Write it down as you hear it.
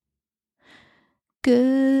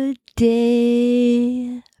Good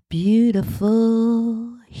day,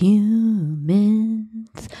 beautiful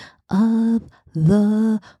humans of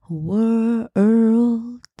the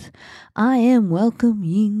world. I am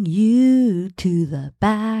welcoming you to the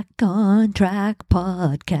Back on Track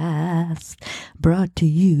podcast, brought to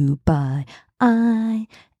you by I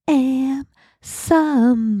Am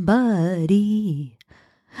Somebody.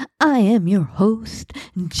 I am your host,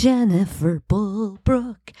 Jennifer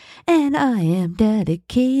Bulbrook, and I am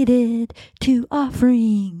dedicated to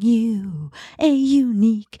offering you a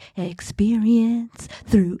unique experience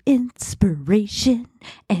through inspiration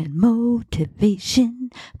and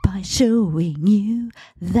motivation by showing you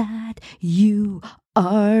that you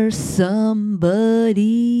are somebody.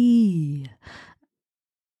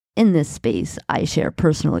 In this space, I share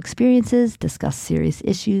personal experiences, discuss serious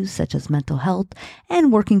issues such as mental health,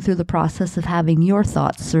 and working through the process of having your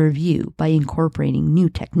thoughts serve you by incorporating new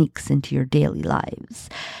techniques into your daily lives.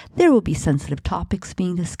 There will be sensitive topics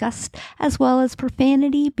being discussed, as well as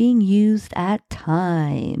profanity being used at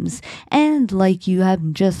times. And like you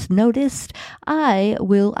have just noticed, I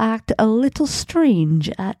will act a little strange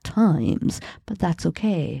at times, but that's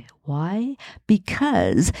okay. Why?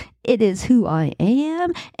 Because it is who I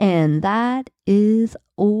am, and that is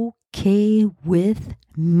okay with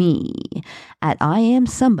me. At I Am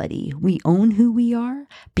Somebody, we own who we are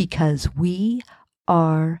because we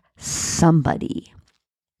are somebody.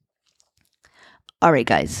 All right,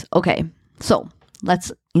 guys. Okay, so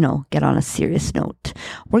let's, get on a serious note.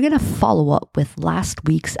 We're going to follow up with last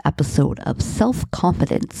week's episode of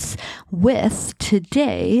self-confidence with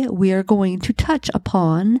today we are going to touch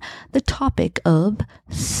upon the topic of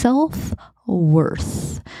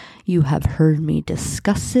self-worth. You have heard me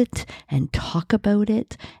discuss it and talk about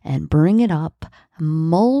it and bring it up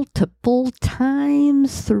multiple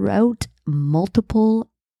times throughout multiple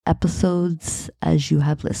episodes as you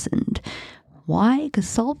have listened. Why? Because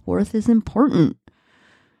self-worth is important.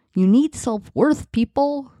 You need self-worth,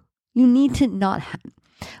 people. You need to not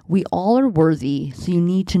we all are worthy, so you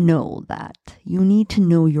need to know that. You need to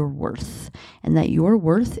know your worth, and that your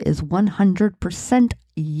worth is 100%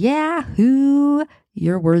 Yahoo!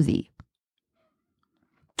 You're worthy.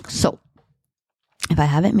 So, if I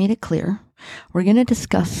haven't made it clear, we're going to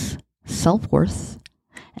discuss self-worth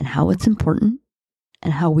and how it's important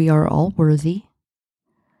and how we are all worthy.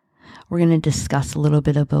 We're going to discuss a little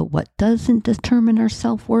bit about what doesn't determine our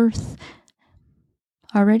self-worth.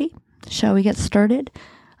 Alrighty? Shall we get started?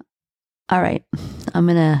 All right. I'm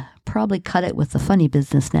going to probably cut it with the funny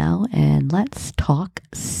business now, and let's talk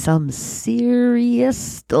some serious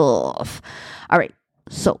stuff. All right.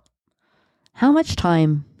 So, how much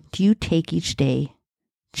time do you take each day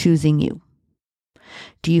choosing you?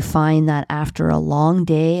 Do you find that after a long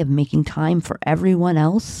day of making time for everyone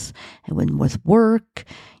else, and when with work,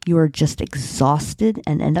 you are just exhausted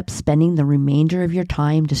and end up spending the remainder of your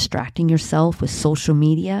time distracting yourself with social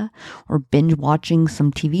media or binge watching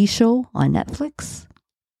some TV show on Netflix?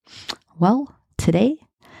 Well, today,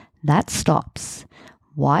 that stops.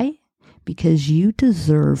 Why? Because you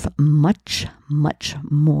deserve much, much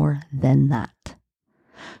more than that.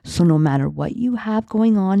 So no matter what you have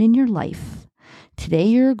going on in your life, today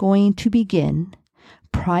you're going to begin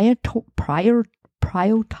prioritizing.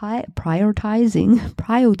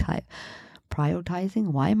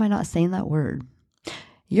 Why am I not saying that word?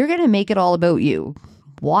 You're going to make it all about you.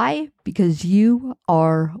 Why? Because you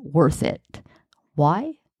are worth it.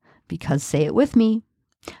 Why? Because, say it with me,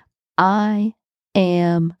 I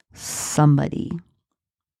am somebody.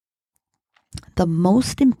 The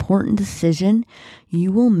most important decision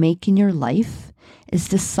you will make in your life is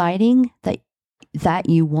deciding that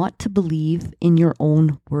you want to believe in your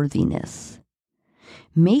own worthiness.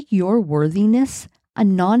 Make your worthiness a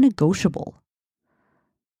non-negotiable.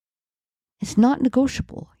 It's not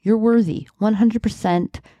negotiable. You're worthy,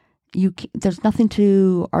 100%. There's nothing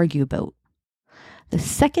to argue about. The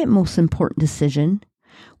second most important decision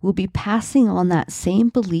will be passing on that same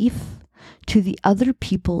belief to the other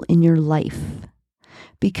people in your life.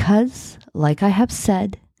 Because, like I have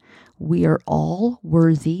said, we are all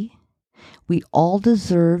worthy. We all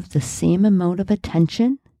deserve the same amount of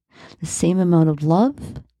attention, the same amount of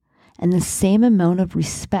love, and the same amount of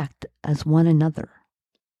respect as one another.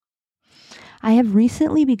 I have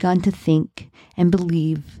recently begun to think and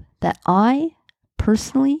believe that I,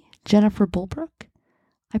 personally, Jennifer Bulbrook,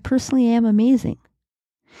 I personally am amazing.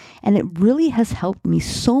 And it really has helped me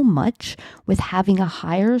so much with having a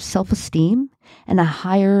higher self-esteem and a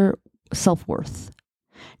higher self-worth.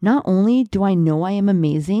 Not only do I know I am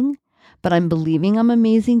amazing, but I'm believing I'm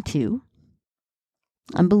amazing too.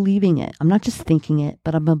 I'm believing it. I'm not just thinking it,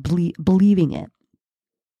 but I'm believing it.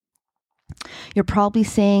 You're probably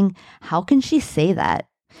saying, how can she say that?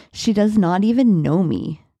 She does not even know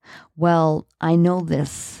me. Well, I know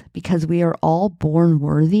this because we are all born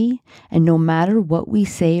worthy, and no matter what we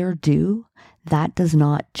say or do, that does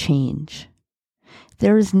not change.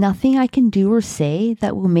 There is nothing I can do or say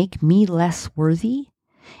that will make me less worthy,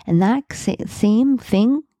 and that same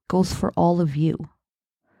thing goes for all of you.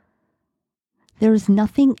 There is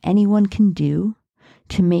nothing anyone can do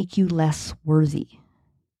to make you less worthy.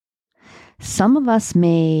 Some of us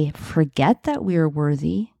may forget that we are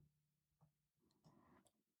worthy.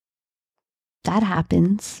 That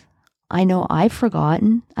happens. I know I've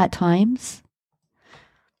forgotten at times.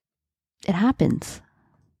 It happens.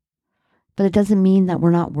 But it doesn't mean that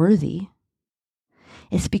we're not worthy.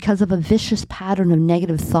 It's because of a vicious pattern of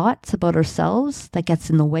negative thoughts about ourselves that gets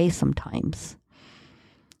in the way sometimes.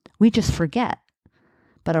 We just forget,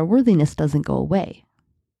 but our worthiness doesn't go away.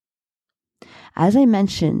 As I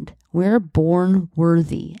mentioned, we're born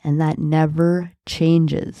worthy, and that never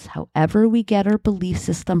changes. However, we get our belief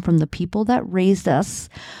system from the people that raised us,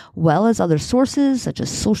 well as other sources such as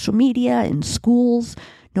social media and schools,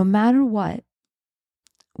 no matter what,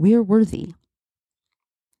 we are worthy.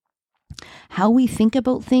 How we think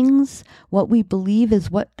about things, what we believe is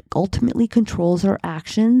what ultimately controls our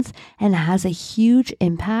actions and has a huge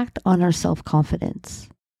impact on our self-confidence.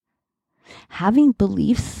 Having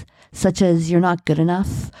beliefs such as you're not good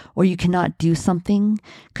enough or you cannot do something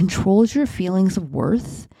controls your feelings of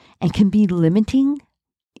worth and can be limiting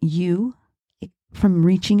you from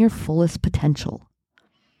reaching your fullest potential.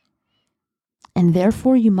 And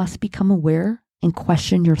therefore, you must become aware and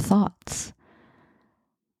question your thoughts.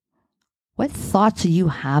 What thoughts are you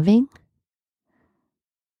having?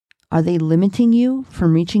 Are they limiting you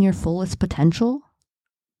from reaching your fullest potential?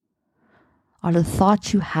 Are the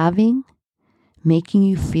thoughts you having making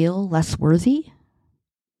you feel less worthy?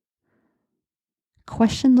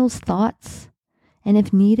 Question those thoughts, and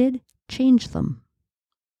if needed, change them.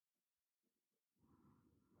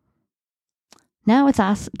 Now it's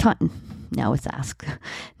time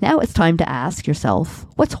to ask yourself,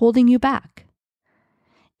 what's holding you back?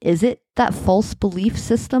 Is it that false belief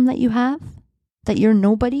system that you have, that you're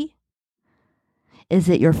nobody? Is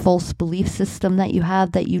it your false belief system that you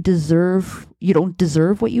have that you don't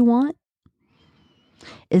deserve what you want?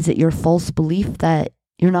 Is it your false belief that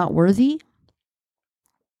you're not worthy?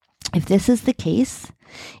 If this is the case,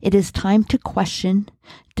 it is time to question,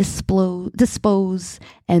 dispose,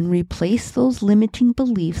 and replace those limiting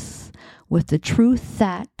beliefs with the truth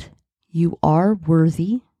that you are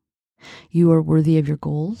worthy of your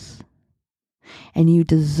goals, and you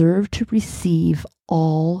deserve to receive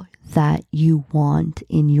all that you want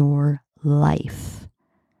in your life.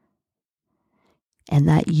 And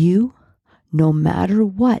that you, no matter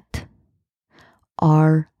what,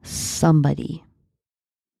 are somebody.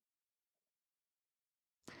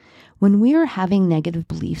 When we are having negative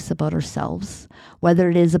beliefs about ourselves, whether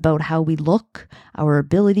it is about how we look, our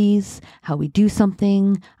abilities, how we do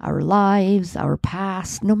something, our lives, our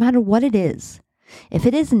past, no matter what it is, if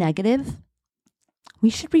it is negative, we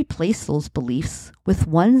should replace those beliefs with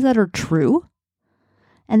ones that are true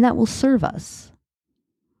and that will serve us.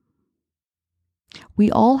 We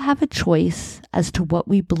all have a choice as to what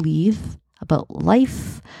we believe about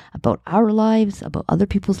life, about our lives, about other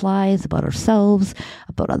people's lives, about ourselves,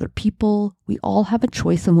 about other people. We all have a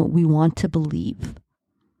choice on what we want to believe.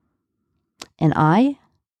 And I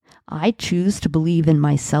choose to believe in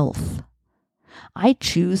myself. I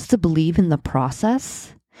choose to believe in the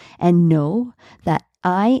process and know that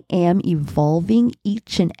I am evolving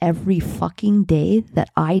each and every fucking day that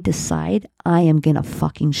I decide I am gonna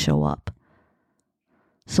fucking show up.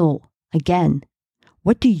 So again,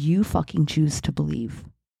 what do you fucking choose to believe?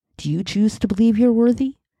 Do you choose to believe you're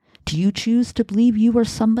worthy? Do you choose to believe you are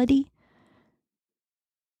somebody?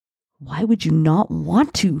 Why would you not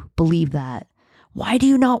want to believe that? Why do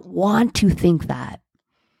you not want to think that?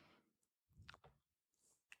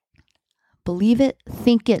 Believe it,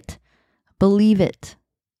 think it, believe it.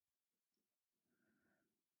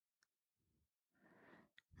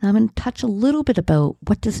 Now I'm going to touch a little bit about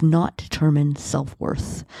what does not determine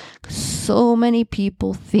self-worth. So many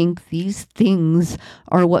people think these things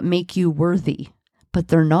are what make you worthy, but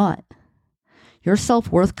they're not. Your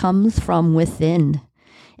self-worth comes from within.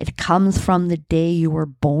 It comes from the day you were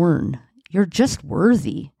born. You're just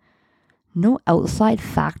worthy. No outside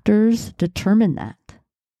factors determine that.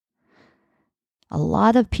 A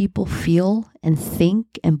lot of people feel and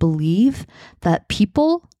think and believe that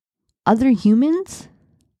people, other humans,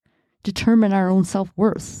 determine our own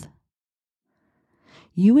self-worth.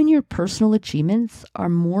 You and your personal achievements are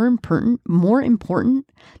more important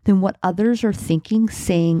than what others are thinking,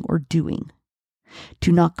 saying, or doing.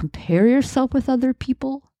 Do not compare yourself with other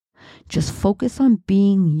people. Just focus on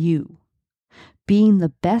being you, being the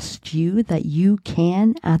best you that you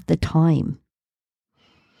can at the time.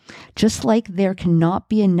 Just like there cannot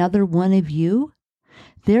be another one of you,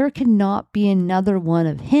 there cannot be another one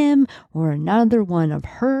of him or another one of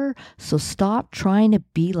her. So stop trying to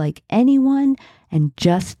be like anyone and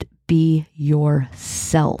just be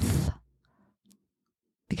yourself.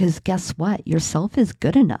 Because guess what? Yourself is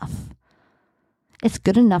good enough. It's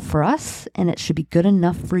good enough for us, and it should be good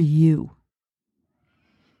enough for you.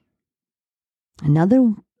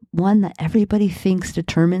 Another one that everybody thinks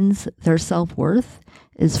determines their self-worth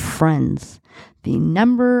is friends. The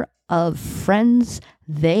number of friends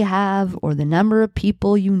they have or the number of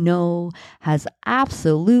people you know has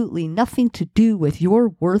absolutely nothing to do with your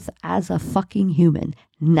worth as a fucking human.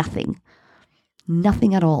 Nothing.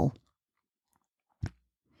 Nothing at all.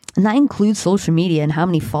 And that includes social media and how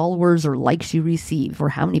many followers or likes you receive or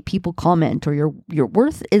how many people comment, or your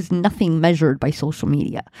worth is nothing measured by social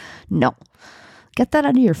media. No. Get that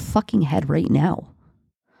out of your fucking head right now.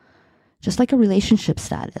 Just like a relationship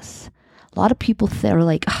status. A lot of people are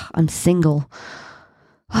like, I'm single.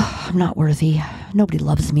 I'm not worthy. Nobody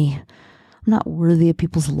loves me. I'm not worthy of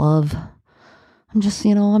people's love. I'm just,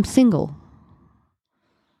 I'm single.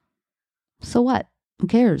 So what? Who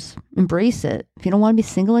cares? Embrace it. If you don't want to be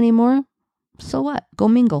single anymore, so what? Go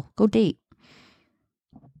mingle. Go date.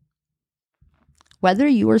 Whether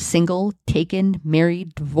you are single, taken,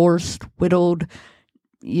 married, divorced, widowed,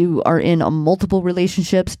 you are in multiple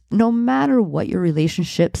relationships, no matter what your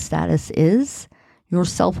relationship status is, your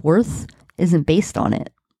self-worth isn't based on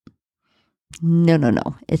it.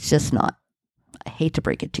 No. It's just not. I hate to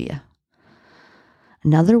break it to you.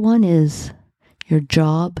 Another one is your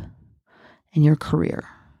job and your career.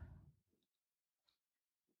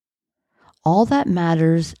 All that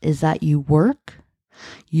matters is that you work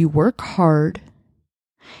hard,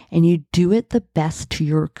 and you do it the best to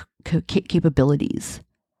your capabilities.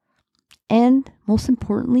 And most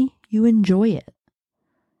importantly, you enjoy it.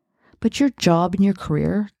 But your job and your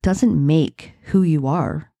career doesn't make who you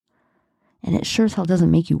are, and it sure as hell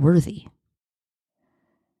doesn't make you worthy.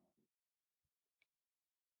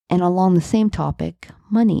 And along the same topic,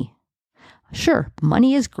 money. Sure,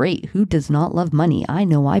 money is great. Who does not love money? I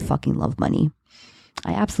know I fucking love money.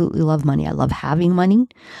 I absolutely love money. I love having money.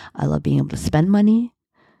 I love being able to spend money.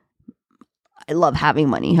 I love having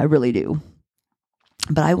money. I really do.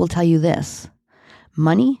 But I will tell you this.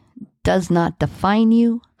 Money does not define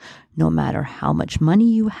you, no matter how much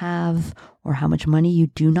money you have or how much money you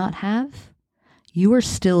do not have. You are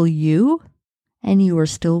still you, and you are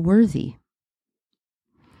still worthy.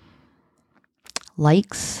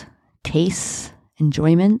 Likes, tastes,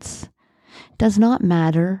 enjoyments, does not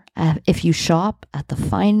matter if you shop at the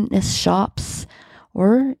finest shops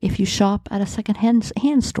or if you shop at a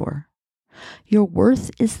second-hand store. Your worth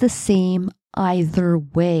is the same either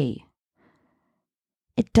way.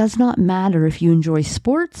 It does not matter if you enjoy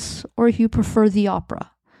sports or if you prefer the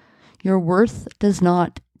opera. Your worth does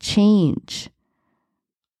not change.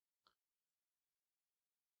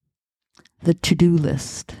 The to-do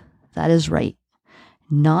list. That is right.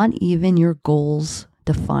 Not even your goals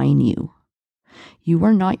define you. You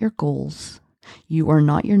are not your goals. You are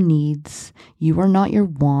not your needs. You are not your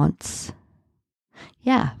wants.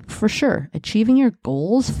 Yeah, for sure. Achieving your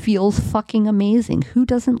goals feels fucking amazing. Who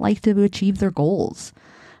doesn't like to achieve their goals?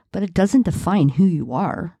 But it doesn't define who you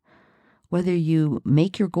are. Whether you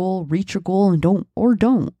make your goal, reach your goal, and don't,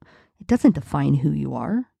 it doesn't define who you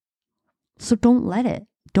are. So don't let it.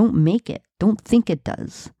 Don't make it. Don't think it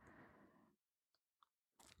does.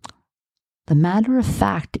 The matter of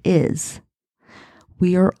fact is,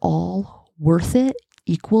 we are all worth it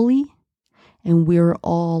equally, and we are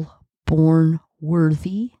all born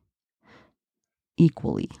worthy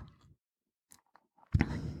equally.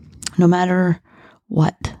 No matter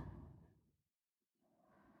what.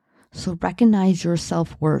 So recognize your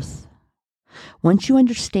self-worth. Once you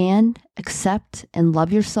understand, accept, and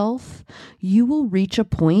love yourself, you will reach a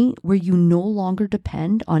point where you no longer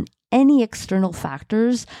depend on any external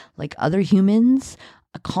factors like other humans,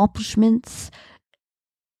 accomplishments,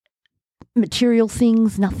 material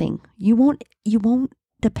things, nothing. You won't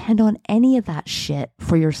depend on any of that shit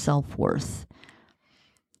for your self-worth.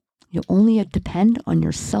 You'll only depend on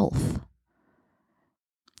yourself.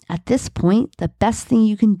 At this point, the best thing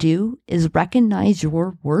you can do is recognize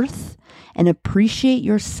your worth and appreciate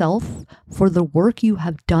yourself for the work you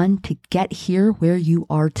have done to get here where you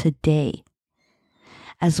are today.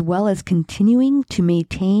 as well as continuing to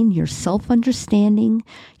maintain your self-understanding,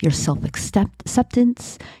 your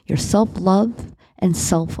self-acceptance, your self-love, and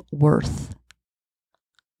self-worth.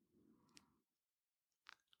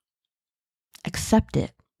 Accept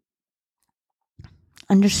it.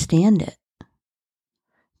 Understand it.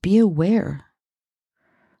 Be aware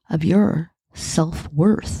of your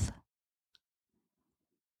self-worth.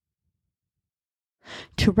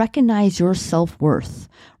 To recognize your self-worth,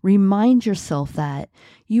 remind yourself that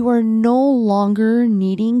you are no longer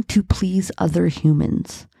needing to please other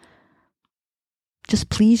humans. Just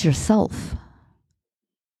please yourself.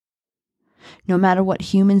 No matter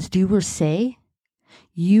what humans do or say,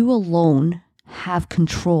 you alone have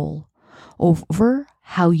control over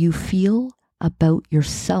how you feel about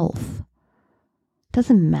yourself.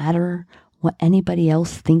 Doesn't matter what anybody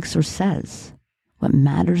else thinks or says. What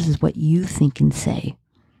matters is what you think and say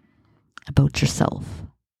about yourself.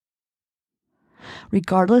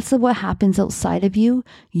 Regardless of what happens outside of you,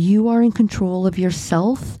 you are in control of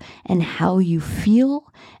yourself and how you feel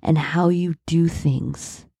and how you do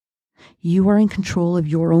things. You are in control of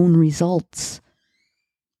your own results.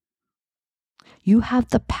 You have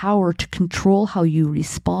the power to control how you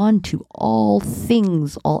respond to all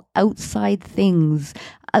things, all outside things,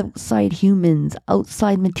 outside humans,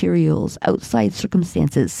 outside materials, outside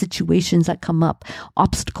circumstances, situations that come up,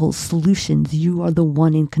 obstacles, solutions. You are the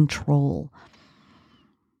one in control.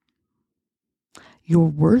 Your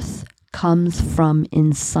worth comes from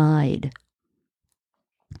inside.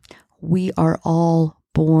 We are all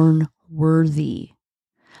born worthy.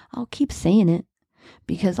 I'll keep saying it,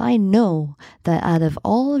 because I know that out of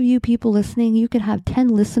all of you people listening, you can have 10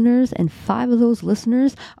 listeners and 5 of those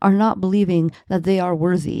listeners are not believing that they are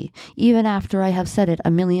worthy, even after I have said it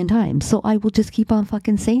a million times. So I will just keep on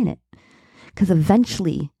fucking saying it, because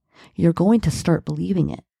eventually you're going to start believing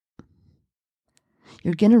it.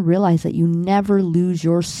 You're going to realize that you never lose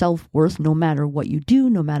your self-worth, no matter what you do,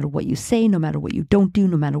 no matter what you say, no matter what you don't do,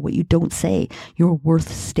 no matter what you don't say. Your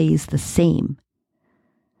worth stays the same.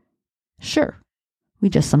 Sure. We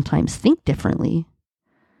just sometimes think differently,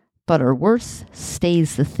 but our worth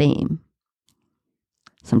stays the same.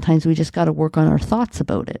 Sometimes we just got to work on our thoughts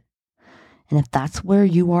about it. And if that's where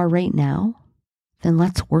you are right now, then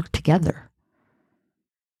let's work together.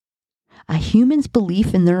 A human's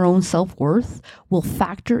belief in their own self-worth will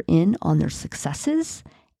factor in on their successes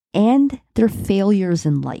and their failures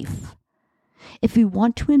in life. If we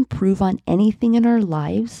want to improve on anything in our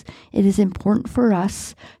lives, it is important for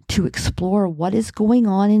us to explore what is going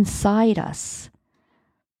on inside us,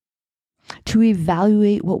 to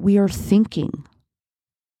evaluate what we are thinking.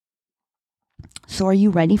 So are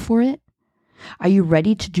you ready for it? Are you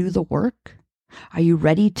ready to do the work? Are you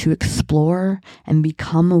ready to explore and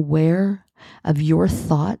become aware of your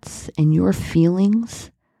thoughts and your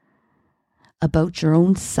feelings about your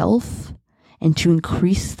own self, and to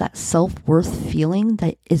increase that self-worth feeling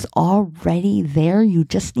that is already there? You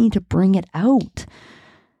just need to bring it out.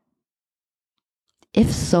 If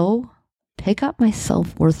so, pick up my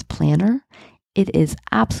self-worth planner. It is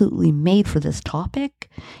absolutely made for this topic.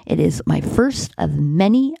 It is my first of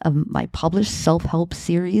many of my published self-help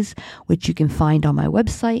series, which you can find on my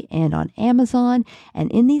website and on Amazon. And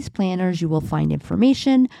in these planners, you will find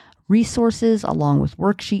information, resources, along with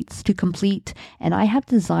worksheets to complete. And I have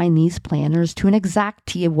designed these planners to an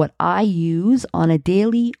exactity of what I use on a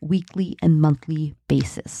daily, weekly, and monthly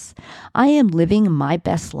basis. I am living my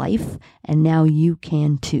best life, and now you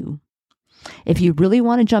can too. If you really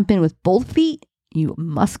want to jump in with both feet, you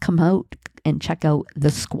must come out and check out The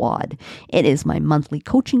Squad. It is my monthly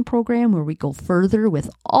coaching program where we go further with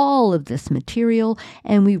all of this material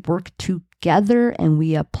and we work together and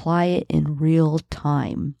we apply it in real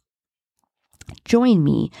time. Join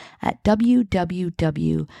me at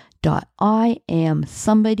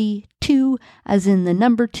www.iamsomebody2, as in the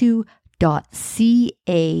number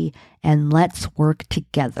 2.ca, and let's work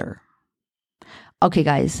together. Okay,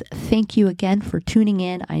 guys, thank you again for tuning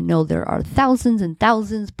in. I know there are thousands and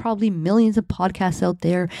thousands, probably millions of podcasts out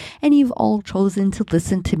there, and you've all chosen to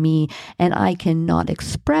listen to me, and I cannot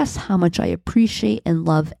express how much I appreciate and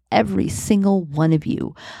love every single one of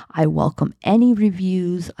you. I welcome any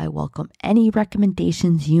reviews. I welcome any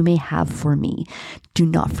recommendations you may have for me. Do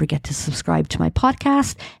not forget to subscribe to my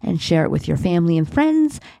podcast and share it with your family and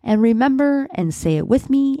friends. And remember, and say it with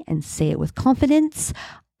me and say it with confidence,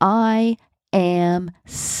 I am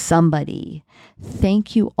somebody.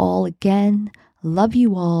 Thank you all again. Love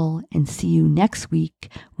you all, and see you next week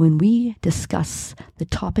when we discuss the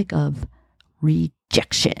topic of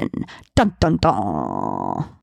rejection. Dun dun dun.